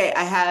 Okay,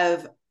 I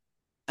have,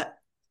 uh,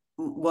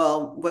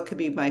 well, what could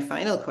be my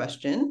final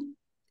question?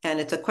 And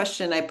it's a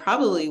question I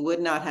probably would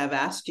not have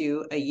asked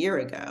you a year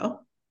ago.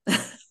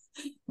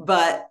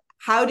 But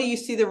how do you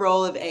see the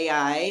role of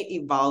AI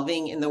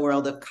evolving in the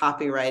world of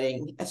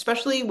copywriting,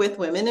 especially with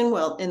women in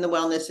the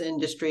wellness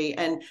industry?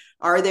 And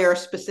are there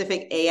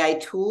specific AI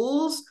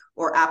tools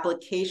or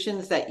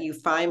applications that you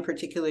find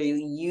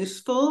particularly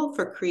useful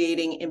for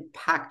creating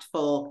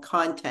impactful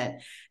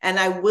content? And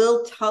I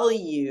will tell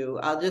you,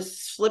 I'll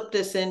just slip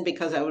this in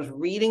because I was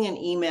reading an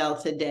email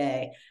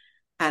today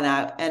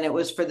and it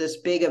was for this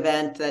big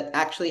event that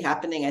actually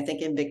happening, I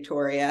think, in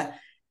Victoria.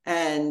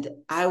 And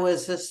I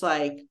was just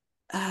like,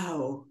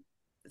 oh,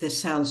 this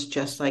sounds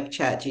just like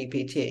Chat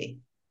GPT.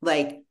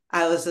 Like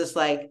I was just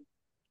like,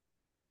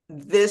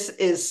 this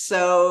is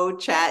so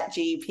Chat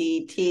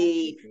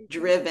GPT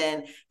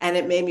driven. And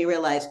it made me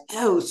realize,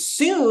 oh,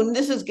 soon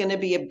this is going to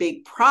be a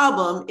big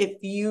problem if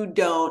you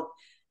don't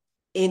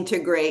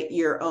integrate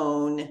your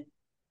own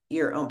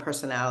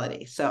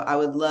personality. So I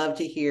would love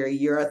to hear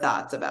your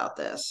thoughts about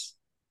this.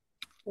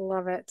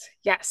 Love it.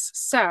 Yes.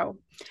 So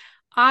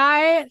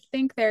I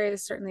think there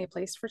is certainly a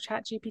place for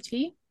Chat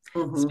GPT,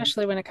 Mm-hmm.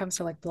 especially when it comes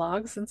to like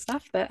blogs and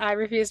stuff that I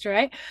refuse to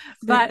write.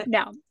 But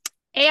no,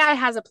 AI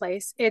has a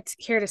place. It's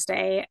here to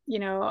stay. I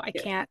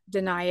Yeah. can't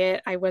deny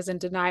it. I was in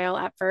denial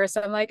at first.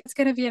 I'm like, it's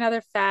going to be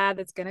another fad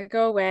that's going to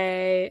go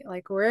away.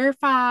 Like, we're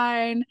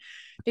fine.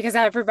 Because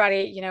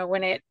everybody,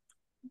 when it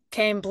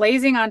came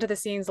blazing onto the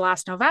scenes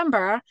last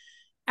November,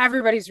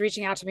 everybody's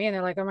reaching out to me and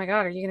they're like, oh my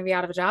God, are you going to be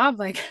out of a job?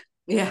 Like,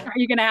 Yeah. are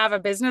you going to have a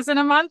business in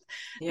a month?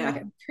 I'm like,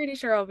 Yeah. I'm pretty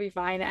sure I'll be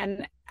fine.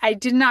 And I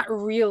did not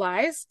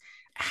realize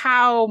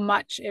how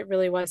much it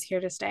really was here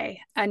to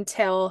stay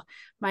until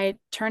my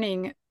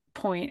turning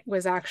point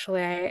was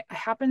actually I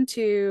happened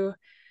to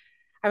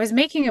I was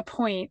making a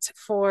point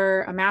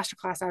for a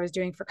masterclass I was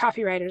doing for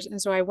copywriters.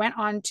 And so I went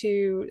on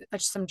to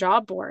some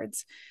job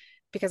boards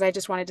because I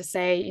just wanted to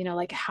say,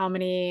 like how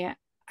many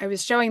I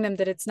was showing them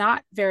that it's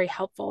not very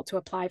helpful to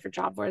apply for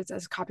job boards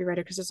as a copywriter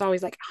because there's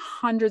always like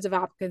hundreds of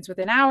applicants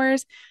within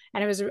hours.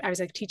 And I was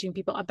like teaching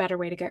people a better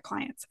way to get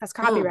clients as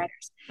Mm,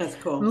 copywriters. that's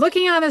I'm cool.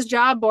 looking on this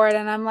job board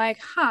and I'm like,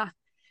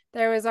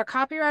 there was a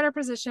copywriter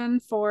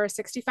position for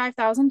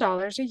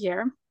 $65,000 a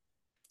year.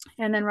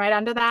 And then right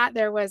under that,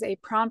 there was a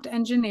prompt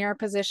engineer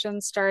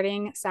position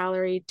starting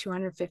salary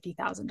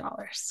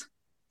 $250,000.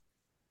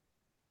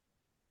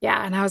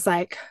 Yeah. And I was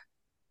like,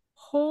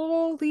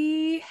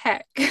 holy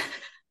heck.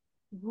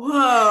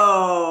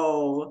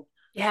 Whoa.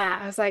 Yeah,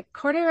 I was like,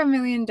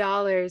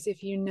 $250,000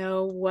 if you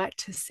know what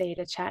to say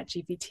to Chat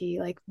GPT.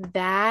 Like,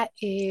 that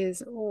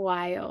is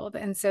wild.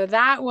 And so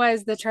that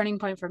was the turning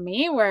point for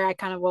me where I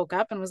kind of woke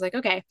up and was like,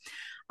 okay,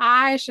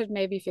 I should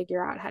maybe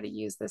figure out how to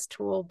use this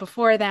tool.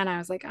 Before then, I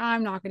was like,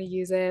 I'm not going to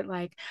use it.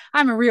 Like,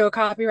 I'm a real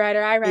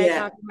copywriter. I write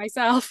Yeah. copy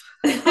myself,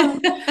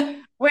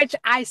 which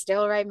I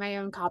still write my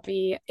own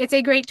copy. It's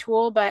a great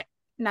tool, but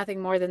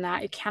nothing more than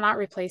that. It cannot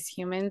replace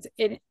humans.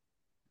 It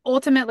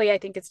ultimately, I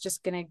think it's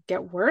just going to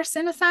get worse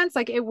in a sense.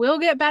 Like it will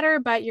get better,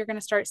 but you're going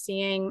to start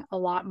seeing a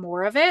lot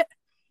more of it.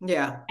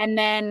 Yeah. And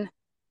then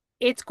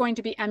it's going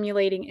to be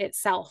emulating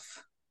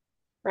itself,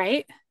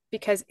 right?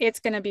 Because it's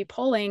going to be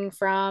pulling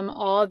from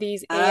all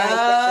these AI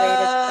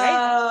generated, right?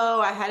 Oh,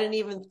 I hadn't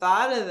even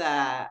thought of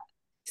that.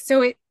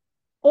 So it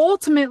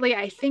ultimately,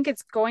 I think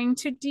it's going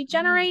to Mm,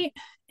 degenerate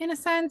in a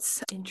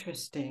sense,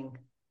 interesting.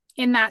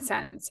 in that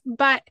sense.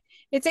 But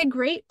it's a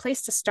great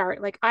place to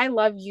start. Like I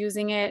love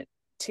using it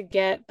to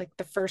get like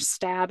the first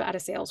stab at a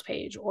sales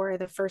page or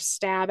the first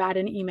stab at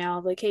an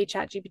email, like, hey,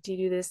 Chat GPT,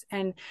 do this.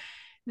 And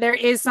there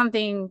is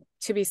something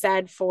to be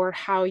said for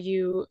how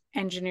you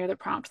engineer the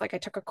prompt. Like I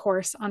took a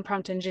course on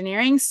prompt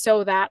engineering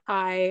so that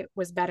I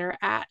was better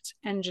at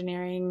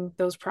engineering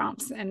those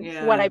prompts and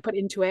what Yeah. I put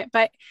into it.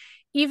 But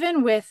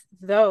even with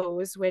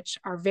those, which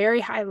are very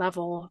high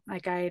level,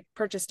 like I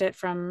purchased it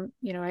from,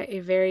 a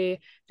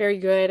very, very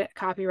good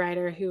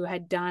copywriter who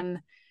had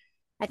done,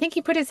 I think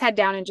he put his head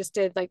down and just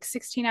did like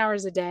 16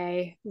 hours a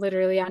day,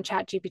 literally on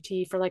Chat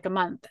GPT for like a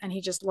month. And he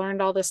just learned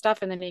all this stuff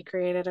and then he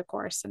created a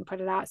course and put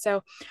it out.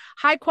 So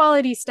high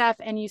quality stuff,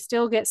 and you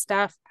still get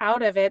stuff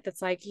out of it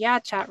that's like, yeah,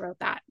 Chat wrote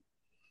that.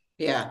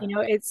 Yeah.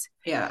 It's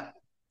Yeah.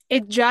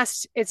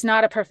 it's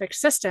not a perfect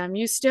system.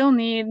 You still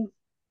need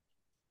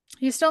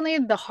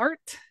the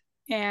heart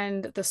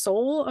and the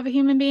soul of a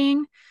human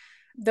being.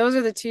 Those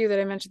are the two that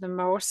I mentioned the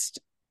most,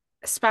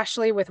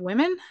 especially with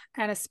women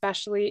and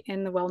especially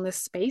in the wellness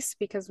space,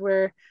 because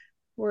we're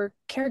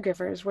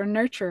caregivers, we're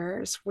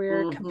nurturers,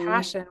 we're Mm-hmm.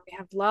 compassion, we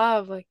have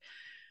love. Like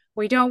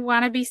we don't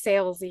want to be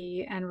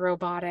salesy and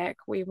robotic.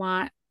 We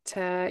want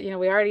to,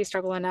 we already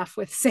struggle enough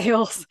with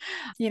sales.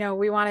 We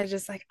want to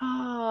just like,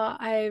 oh,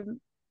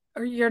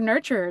 or you're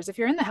nurturers. If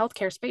you're in the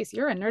healthcare space,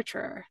 you're a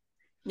nurturer.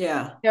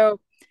 Yeah, So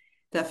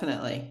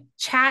definitely.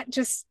 chat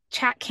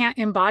can't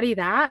embody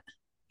that.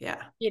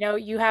 Yeah.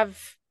 You have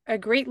a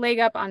great leg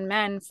up on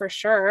men for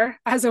sure.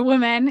 As a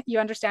woman, you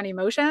understand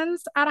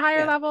emotions at a higher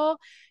Yeah, level.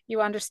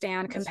 You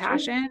understand that's true.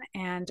 compassion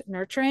and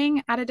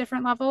nurturing at a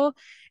different level.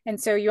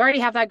 And so you already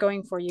have that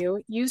going for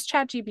you. Use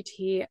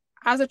ChatGPT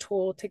as a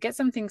tool to get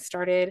some things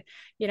started.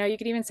 You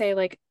could even say,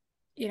 like,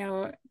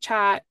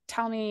 chat,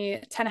 tell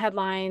me 10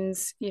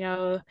 headlines,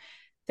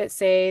 that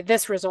say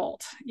this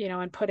result,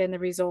 and put in the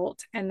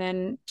result and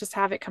then just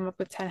have it come up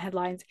with 10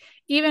 headlines.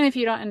 Even if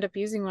you don't end up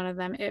using one of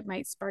them, it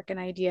might spark an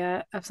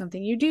idea of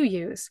something you do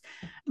use.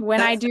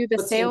 When I That's do the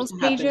what seems sales to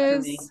happen for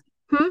me. pages,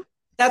 hmm,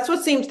 That's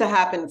what seems to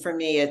happen for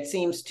me. It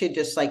seems to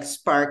just like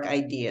spark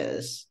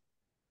ideas.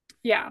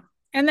 yeah.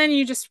 And then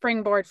you just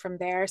springboard from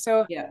there.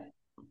 So Yeah.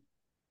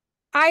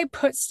 I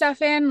put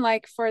stuff in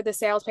like for the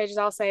sales pages,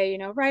 I'll say,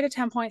 write a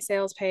 10-point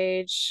sales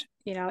page,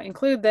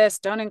 include this,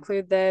 don't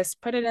include this,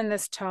 put it in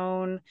this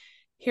tone.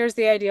 Here's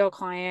the ideal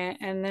client.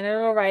 And then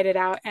it'll write it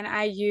out. And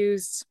I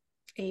use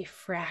a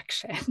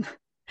fraction of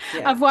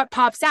Yeah. what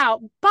pops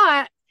out,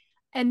 but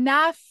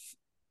enough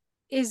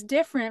is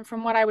different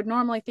from what I would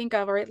normally think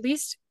of, or at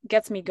least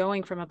gets me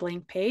going from a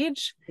blank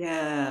page. A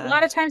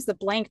lot Yeah. of times, the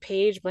blank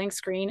page, blank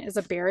screen is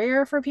a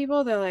barrier for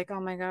people. They're like, oh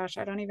my gosh,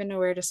 I don't even know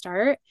where to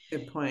start.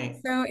 Good point.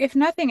 So, if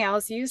nothing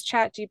else, use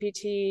Chat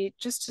GPT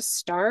just to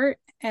start.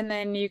 And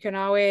then you can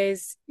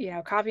always,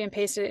 copy and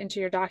paste it into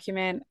your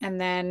document and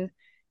then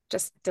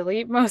just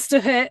delete most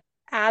of it,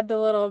 add the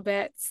little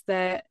bits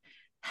that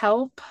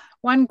help.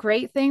 One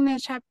great thing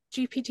that Chat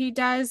GPT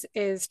does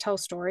is tell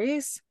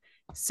stories.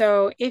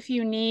 So if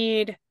you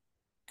need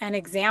an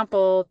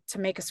example to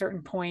make a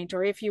certain point,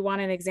 or if you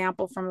want an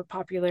example from a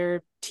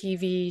popular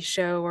TV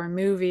show or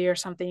movie or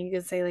something, you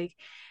can say like,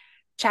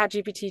 Chat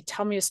GPT,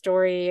 tell me a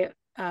story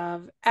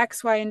of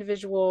XY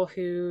individual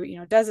who,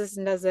 does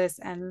this,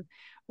 and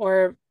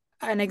or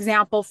an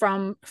example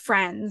from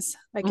Friends.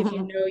 Like if you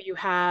know you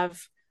have,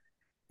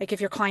 like if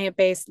your client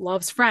base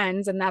loves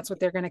Friends and that's what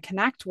they're going to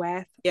connect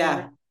with, Yeah.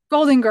 or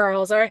Golden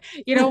Girls, or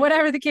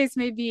whatever the case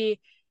may be,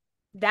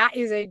 that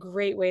is a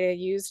great way to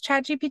use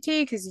Chat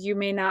GPT, because you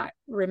may not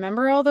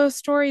remember all those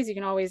stories. You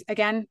can always,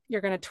 again,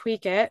 you're going to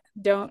tweak it.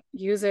 Don't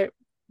use it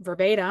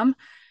verbatim,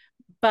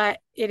 but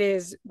it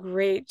is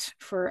great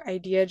for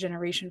idea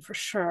generation for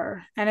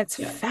sure. And it's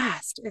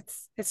fast.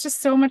 It's just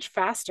so much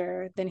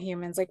faster than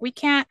humans. Like we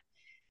can't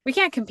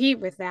compete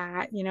with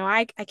that.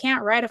 I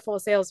can't write a full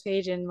sales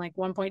page in like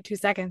 1.2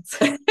 seconds.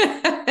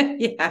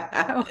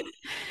 Yeah. So,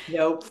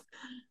 nope.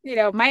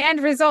 My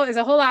end result is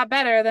a whole lot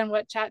better than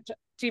what Chat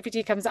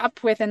GPT comes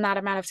up with in that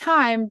amount of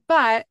time.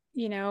 But,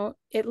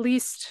 at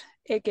least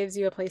it gives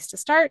you a place to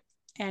start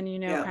and,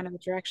 kind of the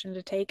direction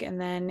to take. And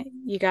then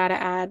you got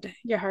to add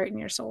your heart and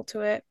your soul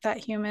to it, that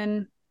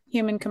human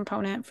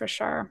component for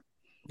sure.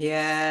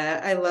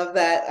 Yeah, I love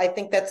that. I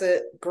think that's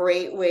a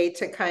great way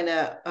to kind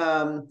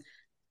of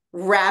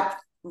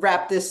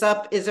wrap this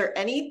up. Is there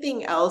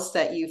anything else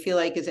that you feel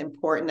like is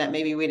important that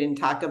maybe we didn't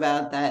talk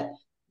about that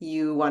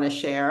you want to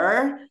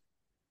share?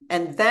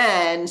 And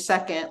then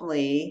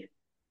secondly,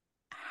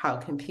 how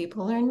can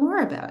people learn more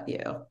about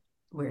you?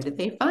 Where did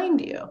they find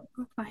you?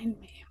 Find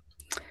me.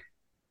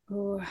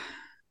 Oh,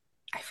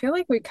 I feel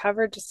like we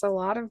covered just a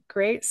lot of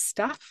great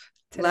stuff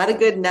today. A lot of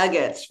good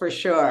nuggets for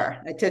sure.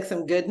 I took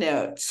some good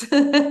notes.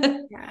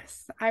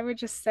 Yes, I would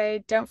just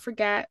say, don't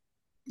forget,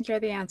 you're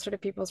the answer to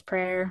people's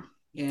prayer,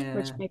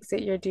 which makes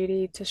it your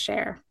duty to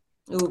share.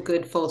 Oh,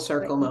 good full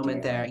circle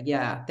moment there.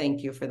 Yeah,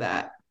 thank you for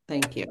that.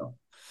 Thank you.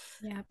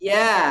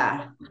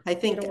 Yeah. I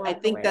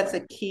think that's a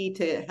key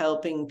to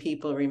helping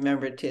people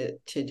remember to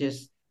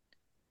just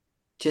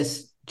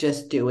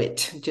do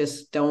it.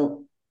 Just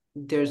don't,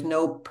 there's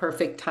no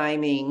perfect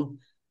timing.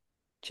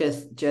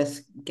 Just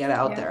get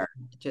out there.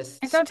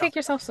 And don't take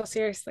yourself so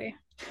seriously.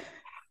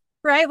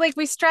 Right? Like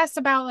we stress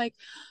about like,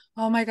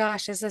 oh my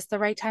gosh, is this the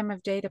right time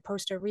of day to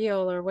post a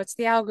reel? Or what's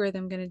the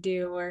algorithm going to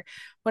do? Or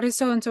what is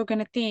so-and-so going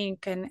to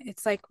think? And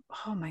it's like,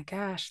 oh my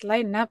gosh,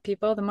 lighten up,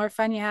 people. The more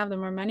fun you have, the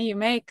more money you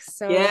make.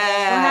 So go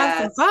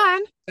have some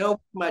fun. So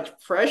much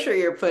pressure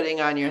you're putting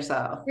on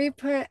yourself. We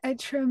put a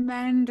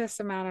tremendous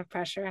amount of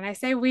pressure. And I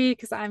say we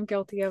because I'm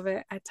guilty of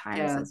it at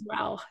times as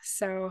well.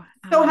 So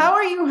how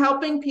are you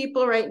helping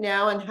people right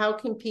now? And how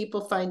can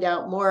people find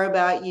out more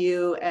about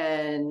you?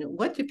 And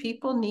what do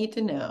people need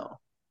to know?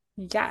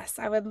 Yes,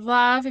 I would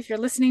love, if you're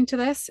listening to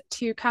this,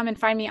 to come and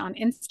find me on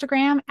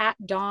Instagram at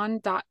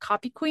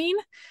dawn.copyqueen.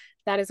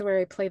 That is where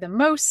I play the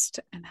most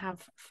and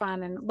have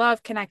fun and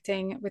love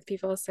connecting with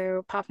people.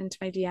 So pop into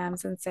my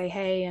DMs and say,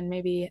 hey, and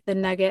maybe the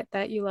nugget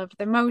that you loved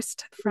the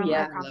most from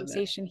our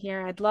conversation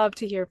here. I'd love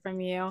to hear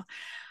from you.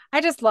 I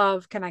just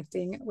love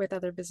connecting with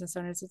other business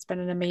owners. It's been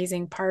an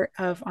amazing part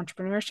of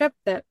entrepreneurship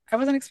that I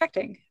wasn't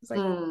expecting. It's like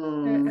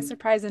a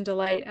surprise and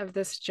delight of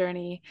this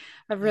journey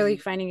of really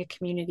finding a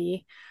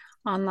community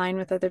online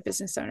with other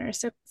business owners.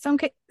 So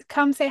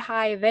come say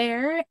hi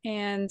there.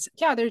 And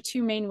there are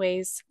two main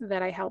ways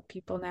that I help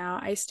people now.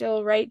 I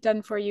still write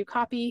done for you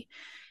copy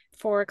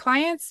for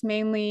clients,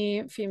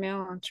 mainly female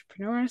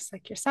entrepreneurs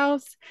like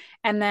yourselves.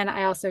 And then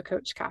I also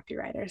coach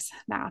copywriters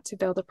now to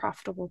build a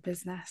profitable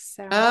business.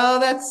 So,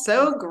 that's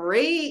so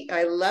great.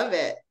 I love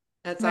it.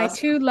 That's my awesome.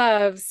 two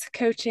loves,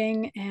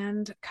 coaching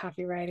and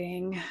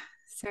copywriting.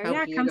 So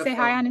come say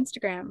hi on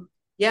Instagram.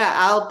 Yeah,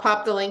 I'll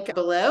pop the link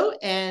below.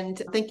 And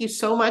thank you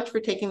so much for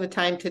taking the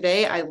time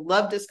today. I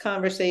love this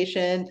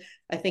conversation.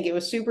 I think it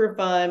was super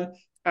fun.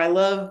 I'm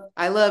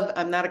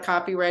not a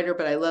copywriter,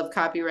 but I love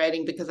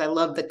copywriting because I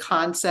love the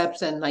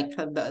concepts and like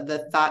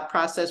the thought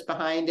process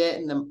behind it.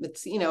 And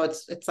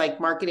it's like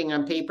marketing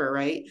on paper,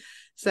 right?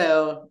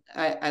 So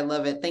I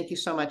love it. Thank you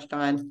so much,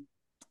 Dawn.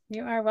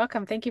 You are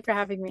welcome. Thank you for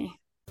having me.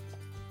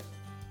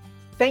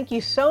 Thank you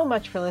so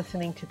much for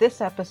listening to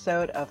this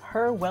episode of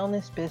Her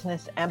Wellness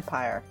Business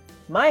Empire.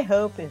 My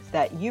hope is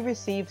that you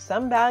receive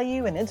some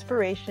value and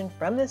inspiration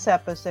from this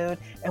episode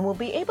and will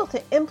be able to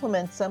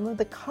implement some of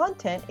the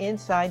content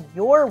inside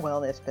your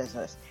wellness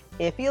business.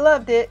 If you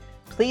loved it,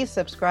 please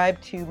subscribe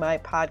to my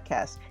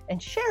podcast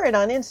and share it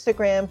on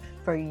Instagram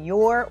for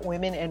your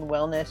women in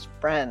wellness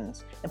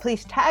friends. And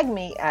please tag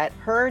me at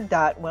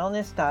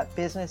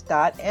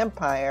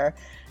her.wellness.business.empire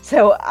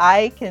so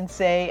I can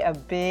say a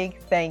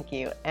big thank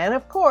you. And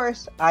of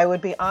course, I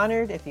would be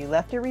honored if you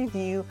left a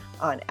review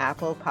on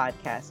Apple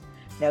Podcasts.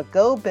 Now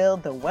go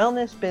build the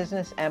wellness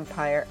business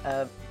empire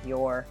of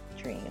your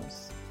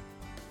dreams.